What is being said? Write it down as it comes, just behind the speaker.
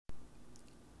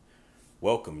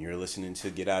Welcome. You're listening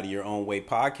to Get Out of Your Own Way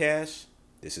podcast.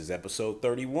 This is episode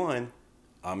 31.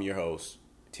 I'm your host,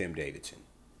 Tim Davidson.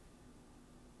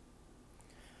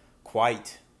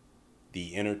 Quite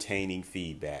the entertaining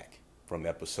feedback from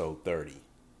episode 30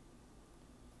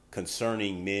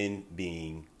 concerning men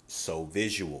being so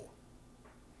visual.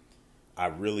 I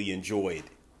really enjoyed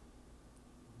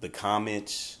the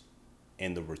comments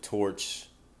and the retorts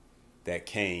that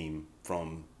came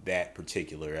from that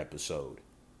particular episode.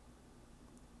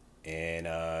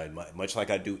 And much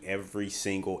like I do every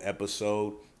single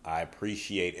episode, I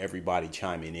appreciate everybody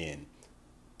chiming in,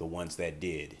 the ones that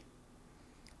did.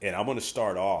 And I'm going to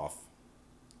start off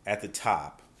at the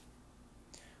top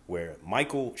where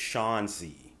Michael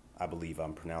Shanzi, I believe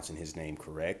I'm pronouncing his name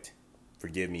correct.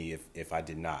 Forgive me if I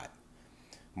did not.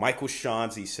 Michael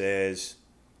Shanzi says,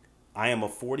 I am a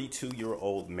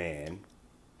 42-year-old man,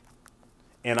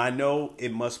 and I know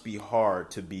it must be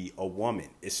hard to be a woman,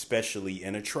 especially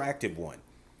an attractive one.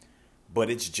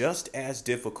 But it's just as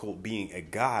difficult being a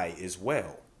guy as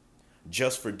well,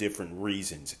 just for different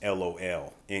reasons,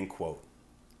 LOL, end quote.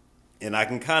 And I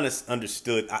can kind of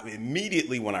understood,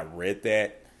 immediately when I read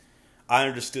that, I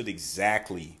understood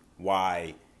exactly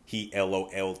why he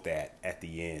LOL'd that at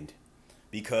the end.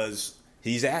 Because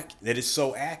that is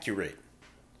so accurate.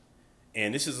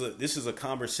 And this is a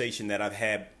conversation that I've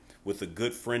had with a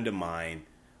good friend of mine,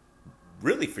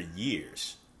 really for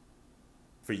years.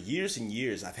 For years and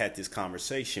years, I've had this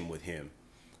conversation with him.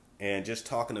 And just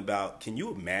talking about, can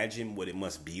you imagine what it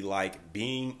must be like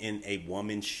being in a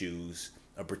woman's shoes,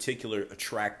 a particular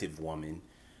attractive woman,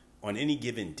 on any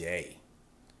given day?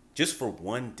 Just for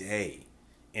one day.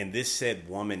 And this said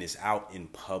woman is out in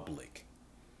public.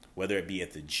 Whether it be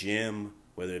at the gym,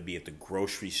 whether it be at the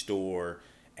grocery store,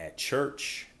 at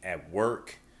church, at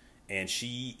work. And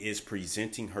she is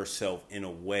presenting herself in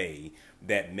a way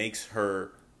that makes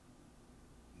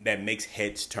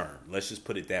heads turn. Let's just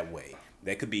put it that way.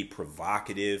 That could be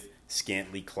provocative,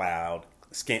 scantily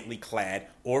clad,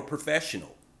 or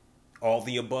professional. All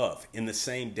the above in the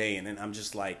same day. And then I'm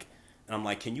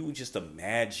like, can you just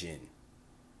imagine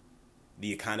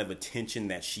the kind of attention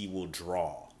that she will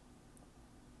draw?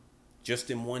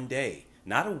 Just in one day.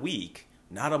 Not a week,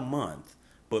 not a month,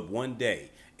 but one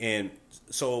day. And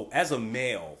so as a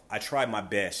male, I have tried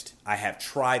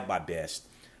my best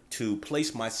to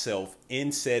place myself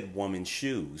in said woman's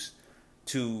shoes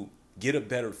to get a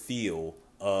better feel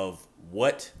of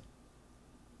what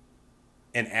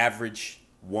an average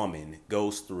woman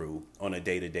goes through on a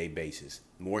day-to-day basis.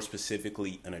 More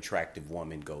specifically, an attractive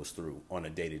woman goes through on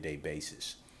a day-to-day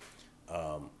basis.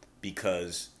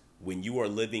 Because when you are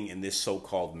living in this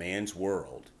so-called man's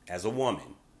world as a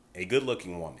woman, a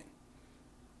good-looking woman,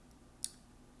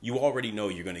 you already know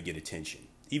you're going to get attention.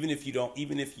 Even if you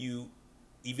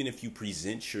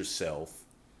present yourself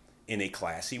in a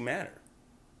classy manner,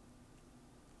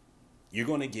 you're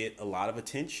going to get a lot of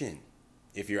attention.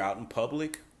 If you're out in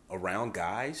public around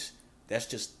guys, that's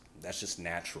just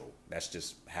natural. That's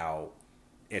just how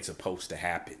it's supposed to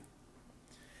happen.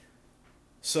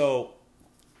 So,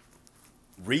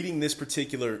 reading this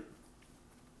particular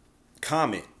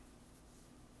comment,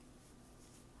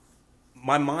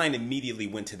 my mind immediately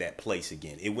went to that place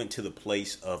again. It went to the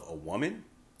place of a woman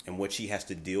and what she has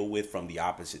to deal with from the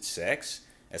opposite sex,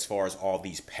 as far as all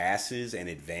these passes and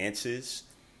advances,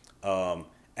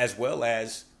 as well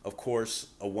as, of course,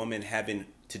 a woman having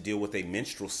to deal with a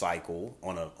menstrual cycle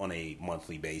on a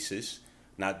monthly basis.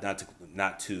 Not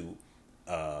to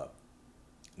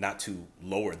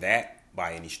lower that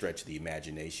by any stretch of the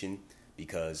imagination.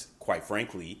 Because, quite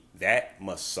frankly, that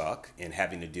must suck, and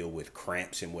having to deal with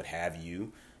cramps and what have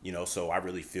you. So I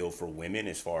really feel for women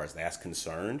as far as that's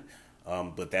concerned.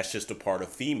 But that's just a part of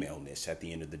femaleness at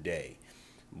the end of the day.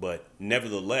 But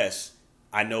nevertheless,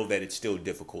 I know that it's still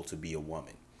difficult to be a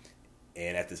woman.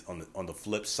 And on the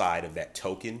flip side of that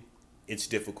token, it's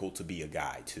difficult to be a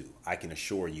guy too. I can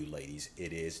assure you, ladies,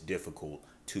 it is difficult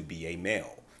to be a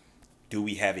male. Do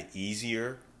we have it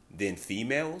easier than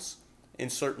females? In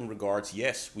certain regards,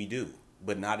 yes, we do,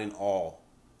 but not in all.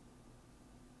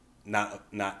 Not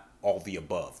all the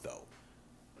above, though.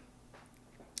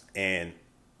 And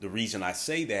the reason I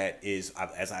say that is,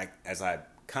 as I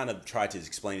kind of tried to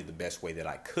explain it the best way that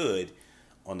I could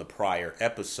on the prior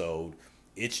episode,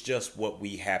 it's just what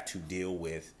we have to deal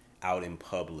with out in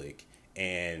public,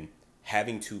 and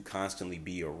having to constantly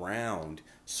be around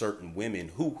certain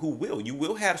women you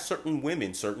will have certain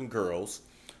women, certain girls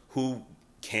who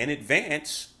can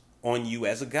advance on you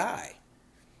as a guy.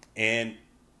 And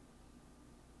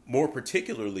more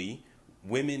particularly,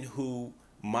 women who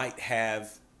might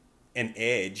have an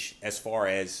edge as far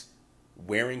as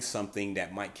wearing something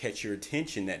that might catch your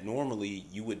attention that normally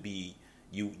you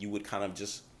would kind of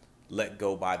just let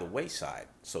go by the wayside,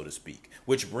 so to speak.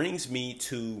 Which brings me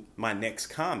to my next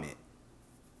comment.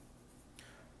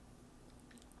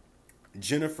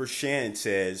 Jennifer Shannon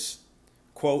says,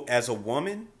 quote, as a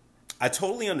woman, I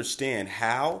totally understand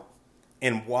how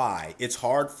and why it's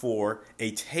hard for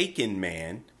a taken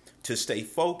man to stay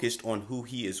focused on who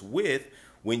he is with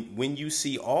when you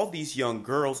see all these young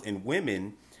girls and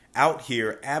women out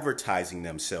here advertising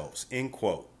themselves, end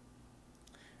quote.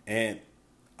 And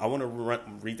I want to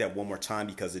read that one more time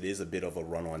because it is a bit of a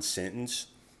run-on sentence.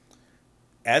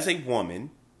 As a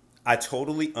woman, I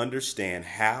totally understand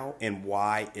how and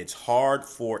why it's hard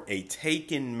for a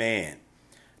taken man.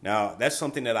 Now, that's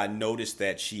something that I noticed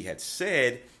that she had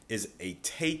said is a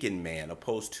taken man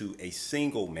opposed to a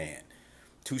single man.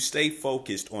 To stay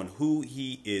focused on who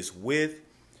he is with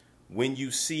when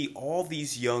you see all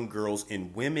these young girls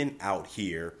and women out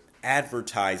here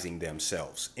advertising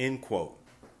themselves, end quote.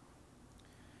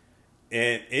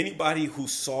 And anybody who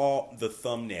saw the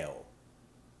thumbnail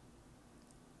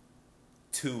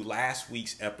to last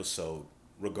week's episode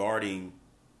regarding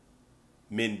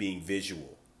men being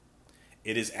visual,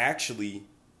 it is actually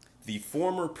the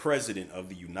former president of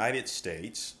the United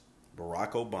States,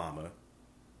 Barack Obama,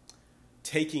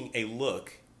 taking a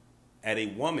look at a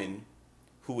woman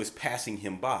who is passing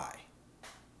him by.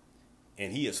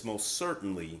 And he is most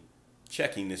certainly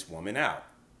checking this woman out,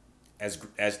 as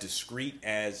discreet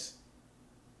as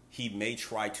he may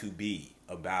try to be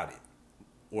about it,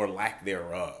 or lack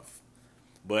thereof.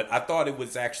 But I thought it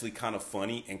was actually kind of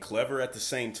funny and clever at the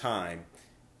same time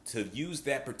to use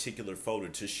that particular photo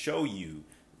to show you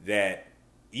that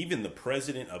even the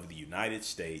president of the United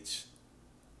States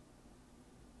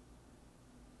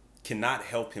cannot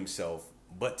help himself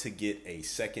but to get a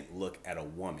second look at a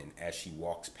woman as she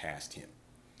walks past him.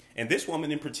 And this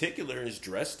woman in particular is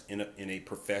dressed in a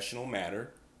professional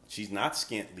manner. She's not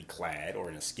scantily clad or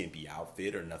in a skimpy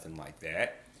outfit or nothing like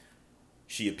that.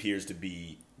 She appears to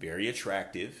be very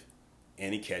attractive,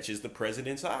 and it catches the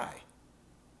president's eye.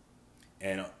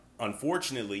 And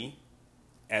unfortunately,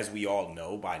 as we all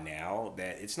know by now,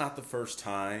 that it's not the first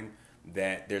time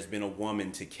that there's been a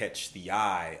woman to catch the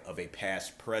eye of a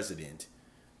past president.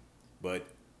 But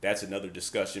that's another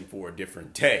discussion for a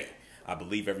different day. I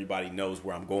believe everybody knows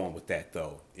where I'm going with that,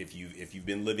 though. If you've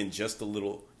been living just a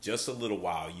little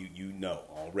while, you know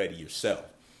already yourself.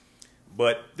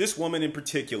 But this woman in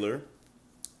particular,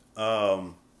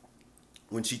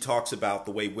 when she talks about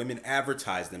the way women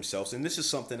advertise themselves, and this is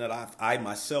something that I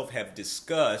myself have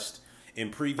discussed in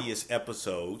previous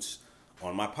episodes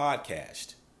on my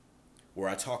podcast, where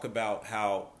I talk about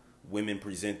how women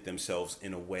present themselves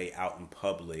in a way out in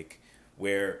public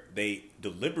where they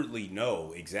deliberately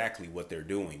know exactly what they're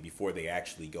doing before they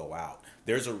actually go out.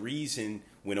 There's a reason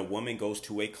when a woman goes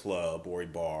to a club or a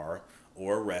bar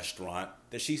or a restaurant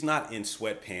that she's not in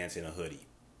sweatpants and a hoodie.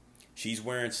 She's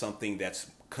wearing something that's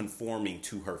conforming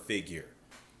to her figure,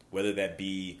 whether that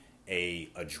be a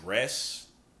dress,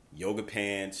 yoga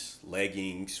pants,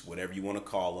 leggings, whatever you want to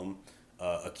call them,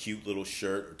 a cute little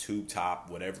shirt or tube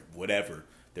top, whatever.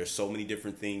 There's so many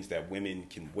different things that women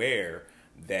can wear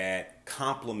that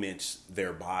complements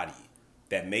their body,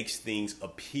 that makes things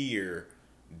appear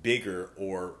bigger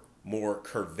or more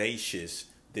curvaceous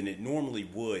than it normally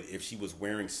would if she was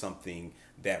wearing something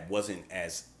that wasn't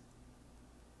as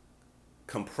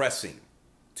compressing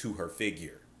to her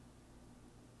figure.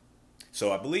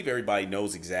 So I believe everybody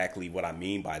knows exactly what I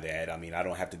mean by that. I mean, I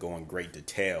don't have to go in great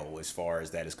detail as far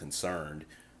as that is concerned.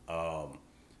 And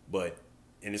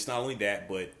it's not only that,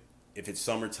 but if it's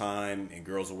summertime and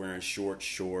girls are wearing short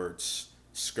shorts,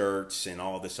 skirts, and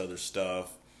all this other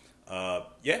stuff,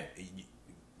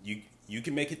 you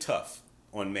can make it tough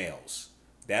on males.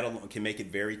 That alone can make it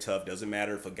very tough. Doesn't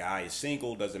matter if a guy is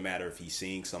single. Doesn't matter if he's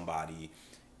seeing somebody.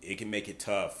 It can make it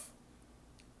tough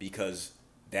because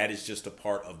that is just a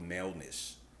part of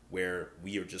maleness where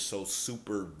we are just so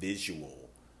super visual.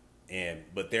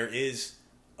 But there is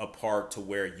a part to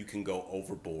where you can go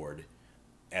overboard.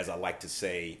 As I like to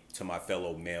say to my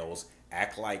fellow males,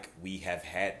 act like we have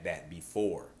had that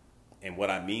before. And what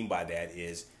I mean by that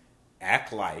is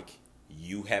act like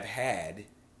you have had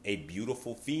a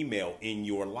beautiful female in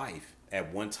your life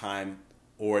at one time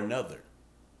or another,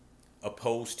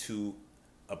 opposed to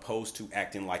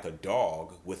acting like a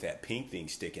dog with that pink thing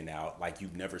sticking out, like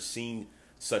you've never seen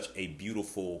such a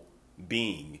beautiful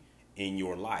being in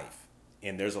your life.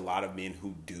 And there's a lot of men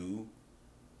who do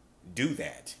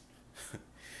that.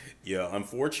 Yeah,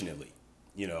 unfortunately,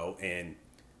 and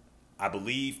I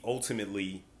believe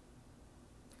ultimately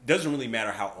doesn't really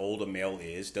matter how old a male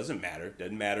is. Doesn't matter.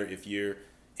 Doesn't matter if you're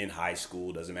in high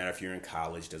school. Doesn't matter if you're in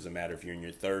college. Doesn't matter if you're in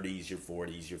your 30s, your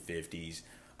 40s, your 50s.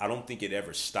 I don't think it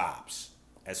ever stops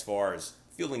as far as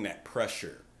feeling that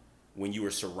pressure when you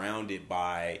are surrounded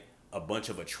by a bunch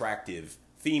of attractive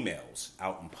females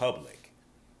out in public.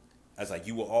 As like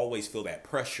you will always feel that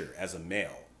pressure as a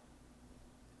male.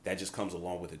 That just comes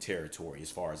along with the territory as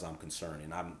far as I'm concerned.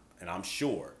 And I'm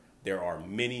sure there are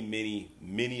many, many,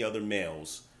 many other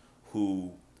males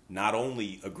who not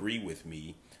only agree with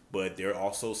me, but there are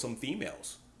also some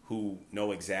females who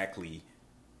know exactly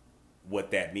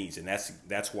what that means. And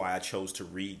that's why I chose to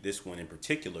read this one in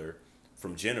particular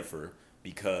from Jennifer,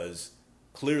 because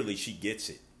clearly she gets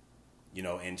it,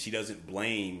 and she doesn't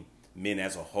blame men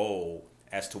as a whole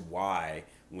as to why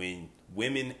when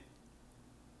women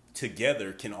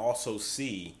together can also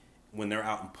see when they're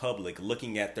out in public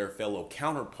looking at their fellow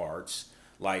counterparts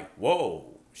like,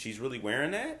 whoa, she's really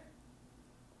wearing that?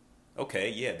 Okay,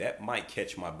 yeah, that might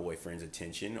catch my boyfriend's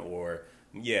attention, or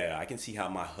yeah, I can see how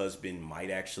my husband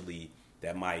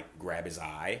that might grab his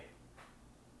eye.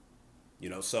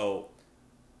 So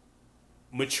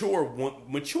mature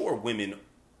women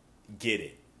get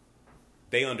it.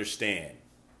 They understand.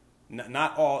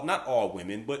 Not all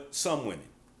women, but some women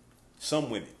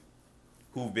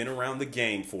who've been around the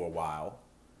game for a while,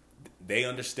 they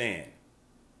understand.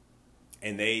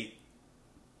 And they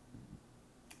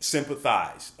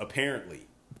sympathize, apparently.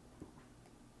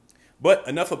 But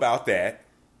enough about that.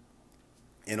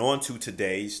 And on to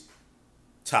today's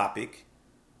topic,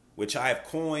 which I have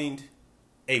coined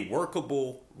a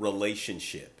workable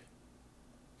relationship.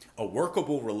 A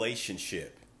workable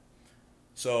relationship.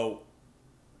 So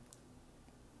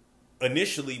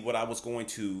initially what I was going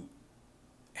to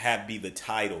have be the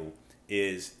title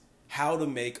is how to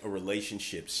make a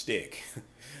relationship stick.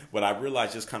 But I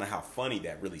realized just kind of how funny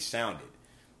that really sounded.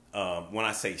 When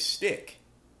I say stick,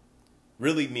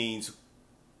 really means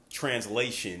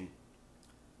translation,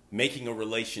 making a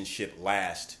relationship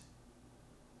last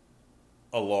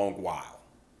a long while.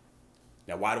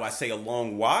 Now, why do I say a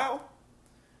long while?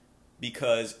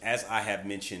 Because as I have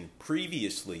mentioned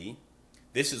previously,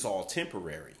 this is all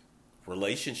temporary.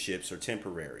 Relationships are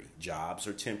temporary. Jobs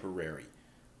are temporary.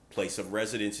 Place of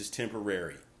residence is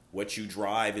temporary. What you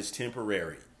drive is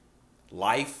temporary.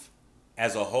 Life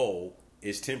as a whole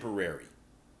is temporary.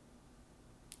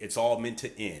 It's all meant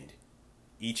to end.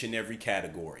 Each and every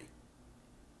category.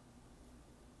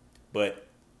 But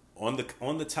on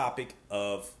the topic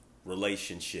of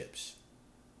relationships.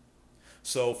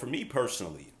 So for me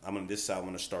personally, I'm going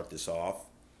to start this off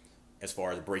as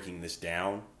far as breaking this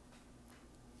down.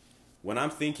 When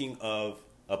I'm thinking of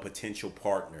a potential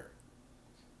partner,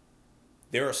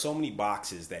 there are so many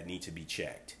boxes that need to be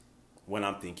checked when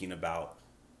I'm thinking about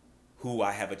who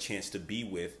I have a chance to be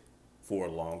with for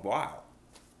a long while.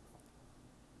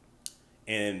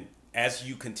 And as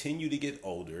you continue to get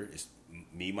older, it's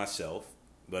me, myself,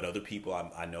 but other people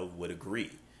I know would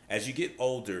agree. As you get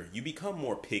older, you become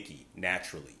more picky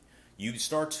naturally. You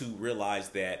start to realize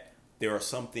that there are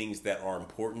some things that are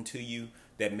important to you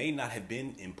that may not have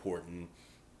been important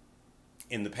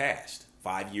in the past.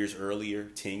 5 years earlier,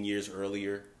 10 years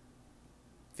earlier,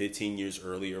 15 years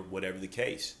earlier, whatever the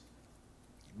case.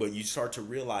 But you start to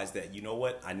realize that, you know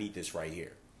what? I need this right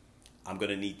here. I'm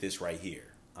going to need this right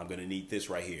here. I'm going to need this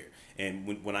right here.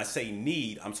 And when I say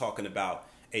need, I'm talking about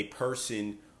a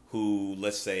person who,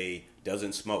 let's say,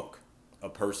 doesn't smoke, a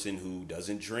person who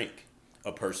doesn't drink,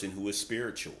 a person who is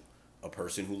spiritual, a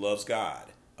person who loves God,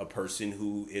 a person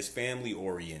who is family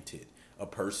oriented, a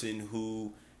person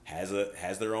who has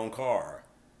their own car,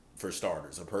 for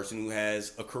starters, a person who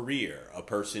has a career, a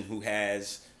person who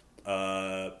has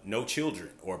no children,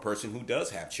 or a person who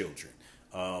does have children.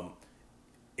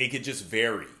 It could just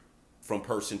vary from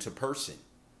person to person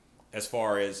as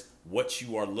far as what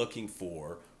you are looking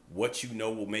for, what you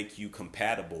know will make you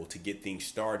compatible to get things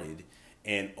started,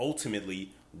 and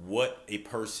ultimately what a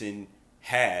person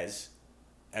has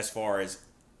as far as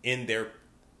in their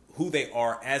who they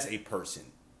are as a person.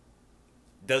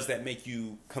 Does that make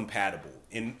you compatible?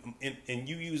 And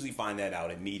you usually find that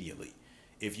out immediately.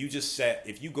 If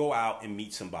you go out and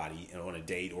meet somebody on a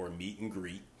date or a meet and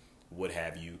greet, what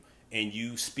have you, and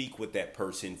you speak with that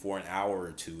person for an hour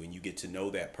or two and you get to know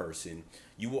that person,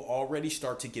 you will already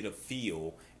start to get a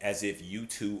feel as if you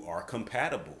two are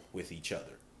compatible with each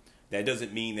other. That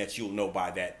doesn't mean that you'll know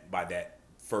by that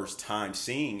first time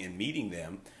seeing and meeting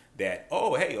them that,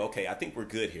 oh, hey, okay, I think we're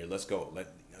good here. Let's go.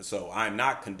 So I'm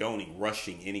not condoning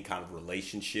rushing any kind of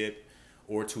relationship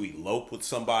or to elope with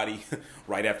somebody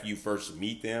right after you first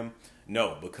meet them.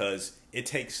 No, because it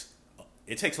takes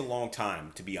a long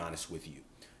time, to be honest with you,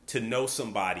 to know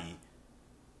somebody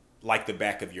like the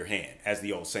back of your hand, as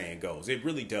the old saying goes. It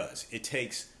really does. It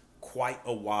takes quite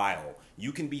a while.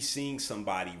 You can be seeing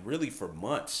somebody really for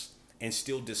months and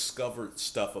still discover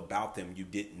stuff about them you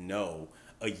didn't know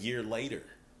a year later,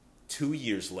 2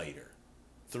 years later,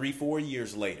 3, 4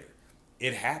 years later.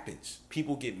 It happens.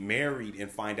 People get married and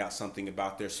find out something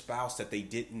about their spouse that they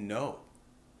didn't know.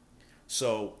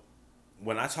 So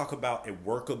when I talk about a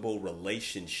workable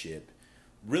relationship,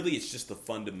 really it's just the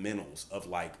fundamentals of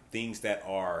like things that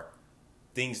are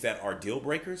deal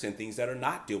breakers and things that are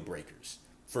not deal breakers.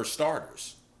 For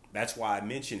starters, that's why I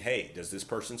mentioned, hey, does this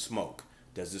person smoke?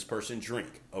 Does this person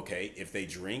drink? Okay, if they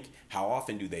drink, how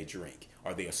often do they drink?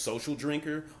 Are they a social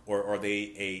drinker or are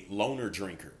they a loner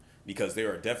drinker? Because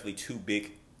there are definitely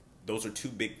those are two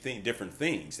big different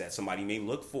things that somebody may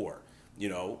look for. You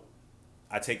know,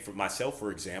 I take for myself,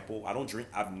 for example, I don't drink.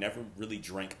 I've never really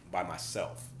drank by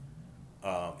myself.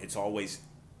 It's always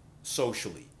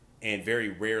socially and very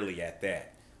rarely at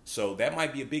that. So that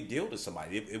might be a big deal to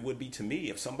somebody. It would be to me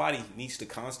if somebody needs to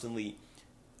constantly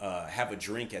have a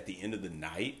drink at the end of the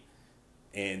night,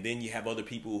 and then you have other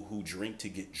people who drink to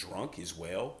get drunk as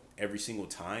well every single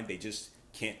time. They just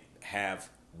can't have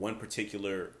one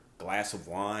particular glass of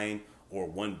wine or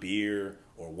one beer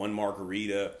or one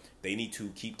margarita. They need to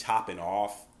keep topping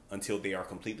off until they are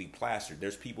completely plastered.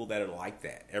 There's people that are like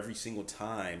that. Every single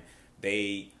time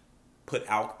they put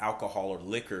alcohol or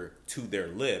liquor to their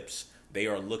lips, they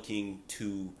are looking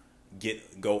to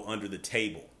go under the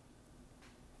table.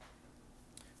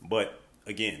 But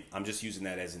again, I'm just using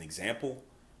that as an example.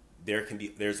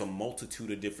 There's a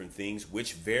multitude of different things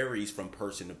which varies from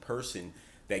person to person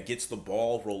that gets the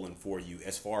ball rolling for you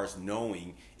as far as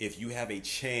knowing if you have a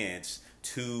chance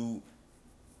to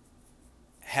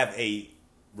have a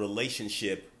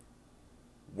relationship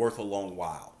worth a long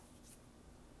while.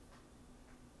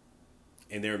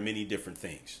 And there are many different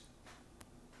things.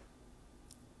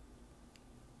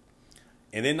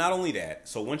 And then not only that,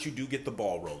 so once you do get the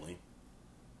ball rolling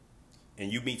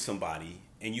and you meet somebody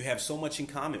and you have so much in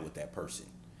common with that person,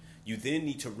 you then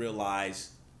need to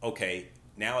realize, okay,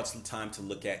 now it's the time to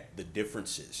look at the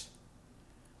differences.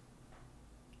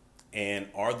 And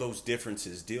are those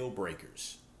differences deal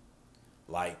breakers?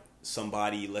 Like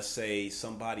somebody, let's say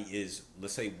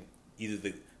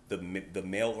either the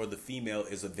male or the female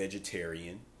is a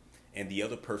vegetarian and the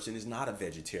other person is not a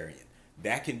vegetarian.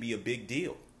 That can be a big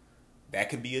deal. That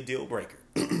can be a deal breaker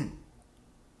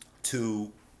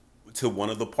to one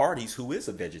of the parties who is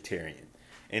a vegetarian.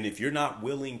 And if you're not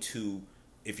willing to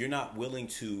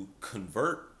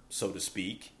convert, so to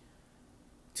speak,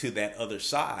 to that other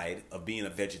side of being a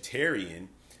vegetarian,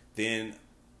 then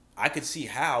I could see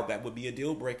how that would be a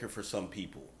deal breaker for some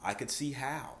people. I could see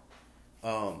how.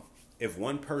 If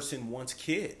one person wants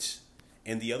kids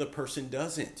and the other person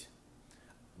doesn't,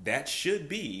 that should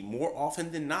be more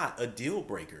often than not a deal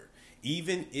breaker.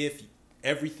 Even if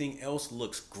everything else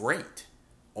looks great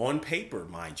on paper,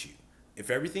 mind you, if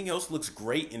everything else looks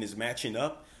great and is matching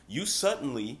up, you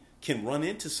suddenly can run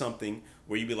into something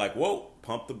where you be like, whoa,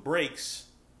 pump the brakes.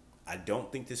 I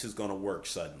don't think this is going to work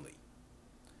suddenly.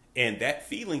 And that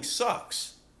feeling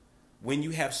sucks when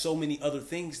you have so many other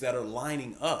things that are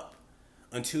lining up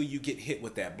until you get hit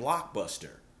with that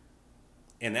blockbuster.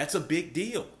 And that's a big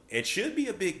deal. It should be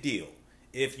a big deal.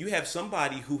 If you have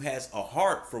somebody who has a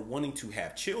heart for wanting to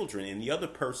have children and the other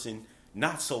person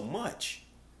not so much,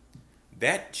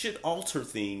 that should alter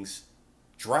things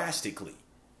drastically.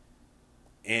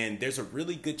 And there's a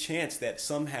really good chance that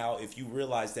somehow, if you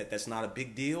realize that that's not a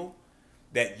big deal,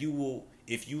 that you will,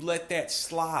 if you let that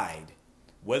slide,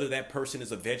 whether that person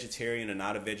is a vegetarian or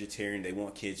not a vegetarian, they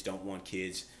want kids, don't want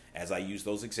kids, as I use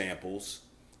those examples,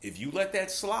 if you let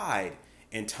that slide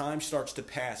and time starts to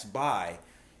pass by,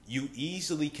 you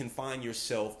easily can find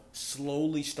yourself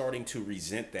slowly starting to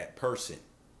resent that person.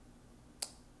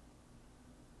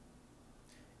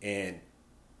 And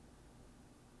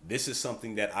this is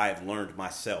something that I have learned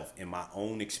myself in my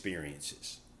own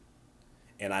experiences.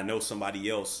 And I know somebody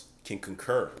else can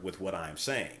concur with what I'm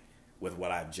saying, with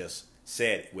what I've just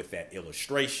said with that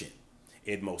illustration.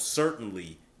 It most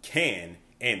certainly can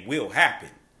and will happen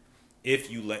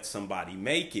if you let somebody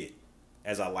make it,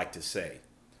 as I like to say,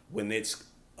 when it's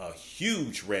a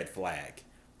huge red flag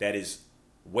that is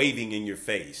waving in your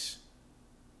face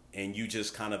and you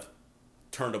just kind of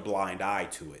turn a blind eye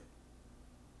to it.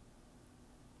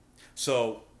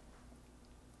 So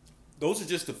those are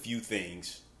just a few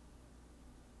things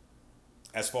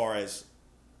as far as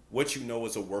what you know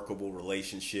is a workable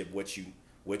relationship, what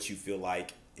you feel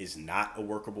like is not a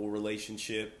workable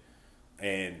relationship.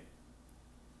 And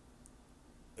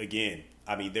again,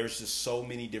 I mean, there's just so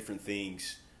many different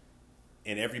things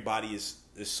and everybody is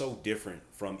so different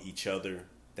from each other.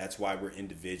 That's why we're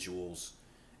individuals.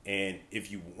 And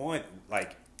if you want,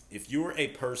 like, if you're a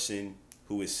person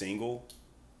who is single,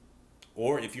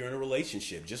 or if you're in a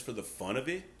relationship, just for the fun of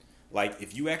it, like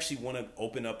if you actually want to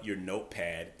open up your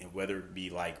notepad, and whether it be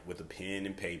like with a pen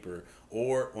and paper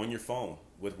or on your phone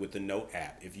with the note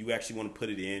app, if you actually want to put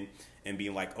it in and be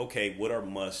like, okay, what are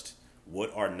must,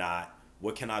 what are not,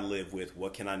 what can I live with,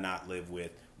 what can I not live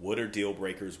with, what are deal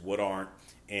breakers, what aren't.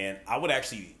 And I would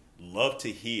actually love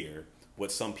to hear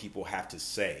what some people have to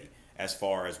say as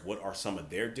far as what are some of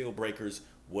their deal breakers,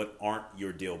 what aren't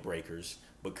your deal breakers,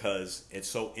 because it's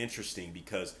so interesting,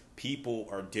 because people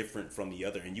are different from the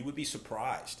other, and you would be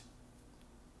surprised.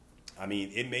 I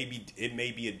mean, it may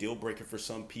be a deal breaker for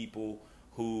some people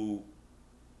who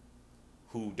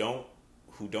don't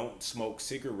smoke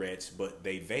cigarettes, but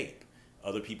they vape.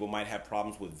 Other people might have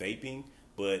problems with vaping,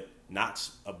 but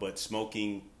but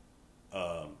smoking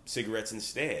cigarettes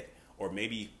instead, or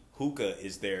maybe hookah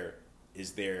is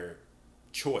their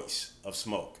choice of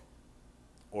smoke,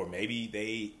 or maybe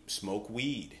they smoke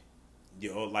weed,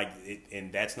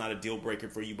 and that's not a deal breaker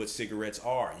for you, but cigarettes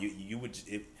are.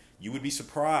 You would be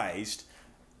surprised,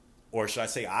 or should I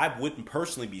say, I wouldn't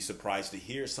personally be surprised to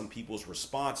hear some people's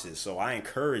responses. So I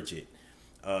encourage it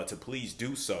to please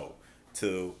do so,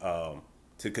 to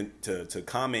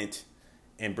comment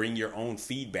and bring your own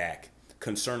feedback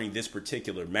concerning this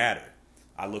particular matter.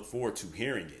 I look forward to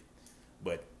hearing it.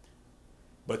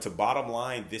 But to bottom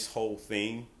line, this whole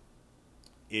thing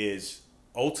is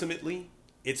ultimately,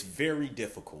 it's very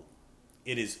difficult.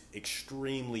 It is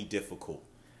extremely difficult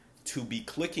to be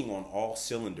clicking on all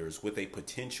cylinders with a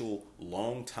potential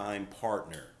long-time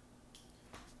partner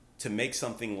to make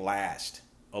something last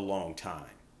a long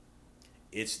time.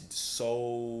 It's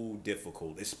so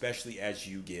difficult, especially as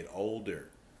you get older.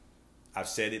 I've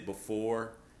said it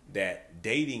before that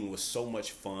dating was so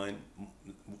much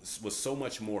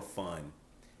more fun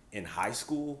in high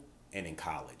school and in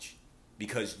college,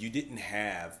 because you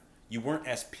weren't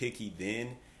as picky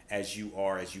then as you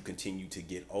are as you continue to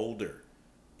get older,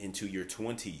 into your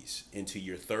 20s, into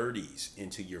your 30s,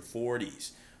 into your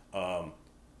 40s. I'm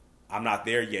not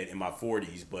there yet in my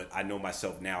 40s, but I know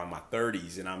myself now in my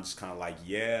 30s, and I'm just kind of like,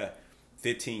 yeah,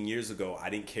 15 years ago, I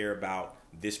didn't care about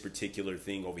this particular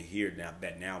thing over here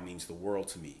that now means the world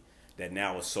to me, that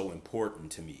now is so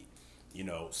important to me,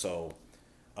 so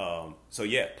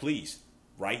yeah, please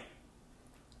write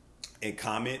and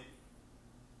comment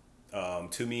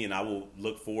to me, and I will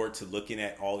look forward to looking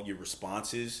at all your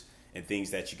responses and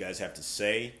things that you guys have to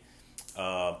say.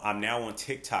 I'm now on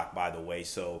TikTok, by the way,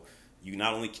 so you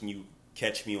not only can you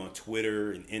catch me on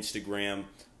Twitter and Instagram,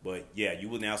 but yeah, you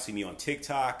will now see me on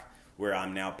TikTok, where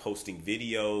I'm now posting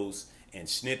videos and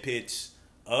snippets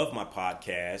of my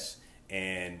podcast,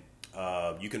 and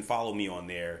you can follow me on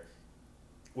there,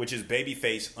 which is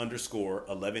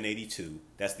babyface_1182.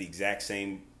 That's the exact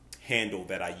same handle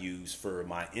that I use for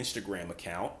my Instagram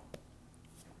account.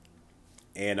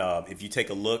 And if you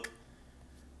take a look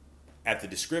at the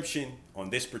description on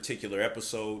this particular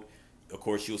episode, of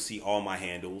course, you'll see all my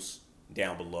handles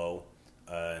down below.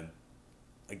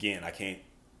 Again, I can't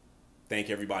thank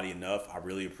everybody enough. I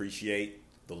really appreciate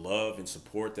the love and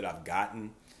support that I've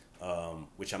gotten,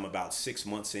 which I'm about 6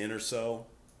 months in or so.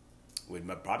 With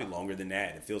probably longer than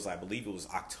that. It feels like, I believe it was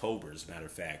October, as a matter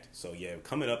of fact. So yeah,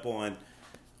 coming up on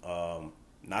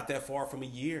not that far from a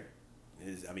year.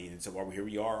 Here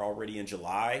we are already in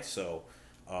July. So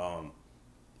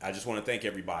I just want to thank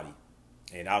everybody,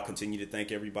 and I'll continue to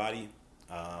thank everybody.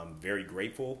 I'm very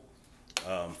grateful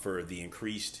for the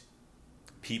increased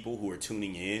people who are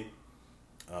tuning in.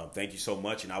 Thank you so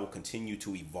much, and I will continue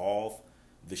to evolve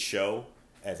the show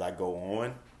as I go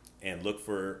on and look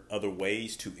for other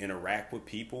ways to interact with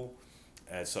people.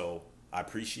 So I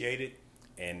appreciate it.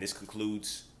 And this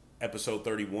concludes episode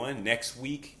 31. Next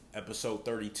week, episode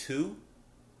 32,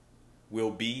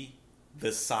 will be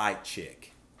the side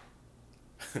chick.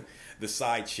 The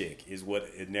side chick is what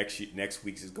next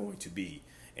week's is going to be.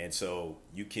 And so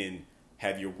you can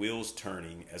have your wheels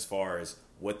turning as far as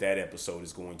what that episode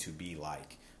is going to be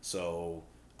like. So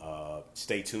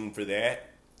stay tuned for that.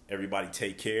 Everybody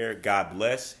take care. God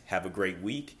bless. Have a great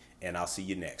week. And I'll see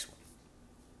you next one.